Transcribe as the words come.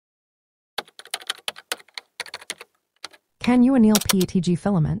Can you anneal PETG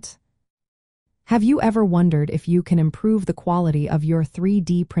filament? Have you ever wondered if you can improve the quality of your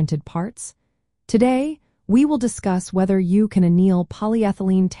 3D printed parts? Today, we will discuss whether you can anneal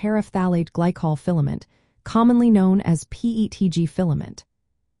polyethylene terephthalate glycol filament, commonly known as PETG filament.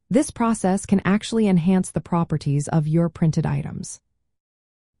 This process can actually enhance the properties of your printed items.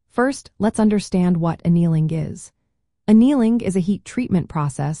 First, let's understand what annealing is. Annealing is a heat treatment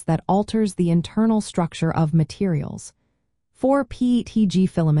process that alters the internal structure of materials. For PETG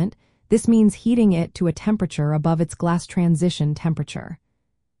filament, this means heating it to a temperature above its glass transition temperature.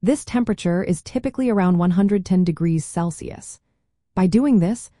 This temperature is typically around 110 degrees Celsius. By doing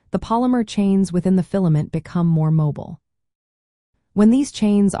this, the polymer chains within the filament become more mobile. When these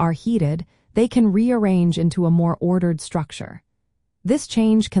chains are heated, they can rearrange into a more ordered structure. This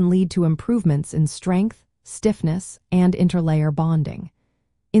change can lead to improvements in strength, stiffness, and interlayer bonding.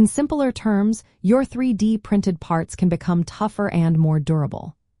 In simpler terms, your 3D printed parts can become tougher and more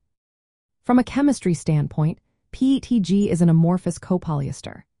durable. From a chemistry standpoint, PETG is an amorphous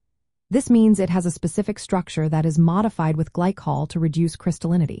copolyester. This means it has a specific structure that is modified with glycol to reduce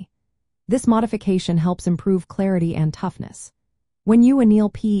crystallinity. This modification helps improve clarity and toughness. When you anneal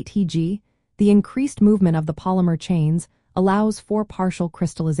PETG, the increased movement of the polymer chains allows for partial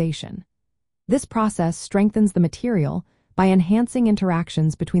crystallization. This process strengthens the material by enhancing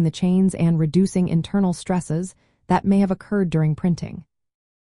interactions between the chains and reducing internal stresses that may have occurred during printing.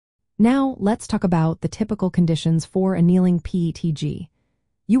 Now, let's talk about the typical conditions for annealing PETG.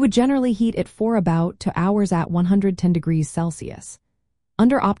 You would generally heat it for about 2 hours at 110 degrees Celsius.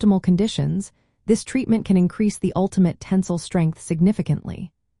 Under optimal conditions, this treatment can increase the ultimate tensile strength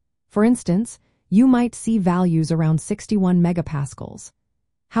significantly. For instance, you might see values around 61 megapascals.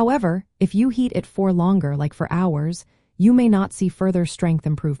 However, if you heat it for longer, like for hours, you may not see further strength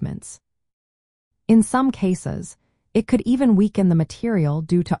improvements. In some cases, it could even weaken the material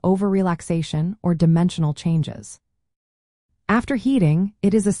due to over-relaxation or dimensional changes. After heating,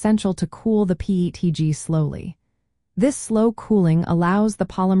 it is essential to cool the PETG slowly. This slow cooling allows the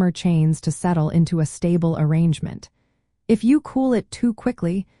polymer chains to settle into a stable arrangement. If you cool it too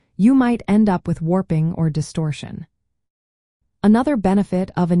quickly, you might end up with warping or distortion. Another benefit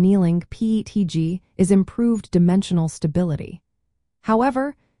of annealing PETG is improved dimensional stability.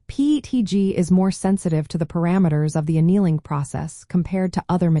 However, PETG is more sensitive to the parameters of the annealing process compared to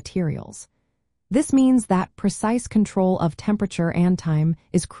other materials. This means that precise control of temperature and time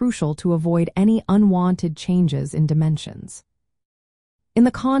is crucial to avoid any unwanted changes in dimensions. In the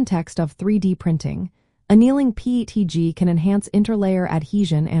context of 3D printing, annealing PETG can enhance interlayer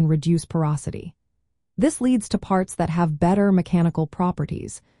adhesion and reduce porosity. This leads to parts that have better mechanical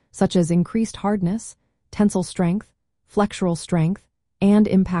properties, such as increased hardness, tensile strength, flexural strength, and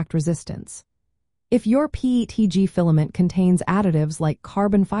impact resistance. If your PETG filament contains additives like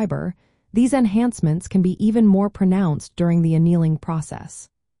carbon fiber, these enhancements can be even more pronounced during the annealing process.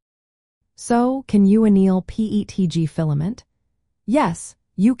 So, can you anneal PETG filament? Yes,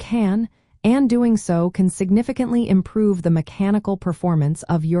 you can, and doing so can significantly improve the mechanical performance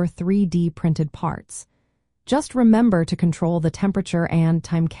of your 3D printed parts. Just remember to control the temperature and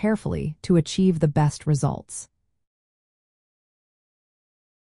time carefully to achieve the best results.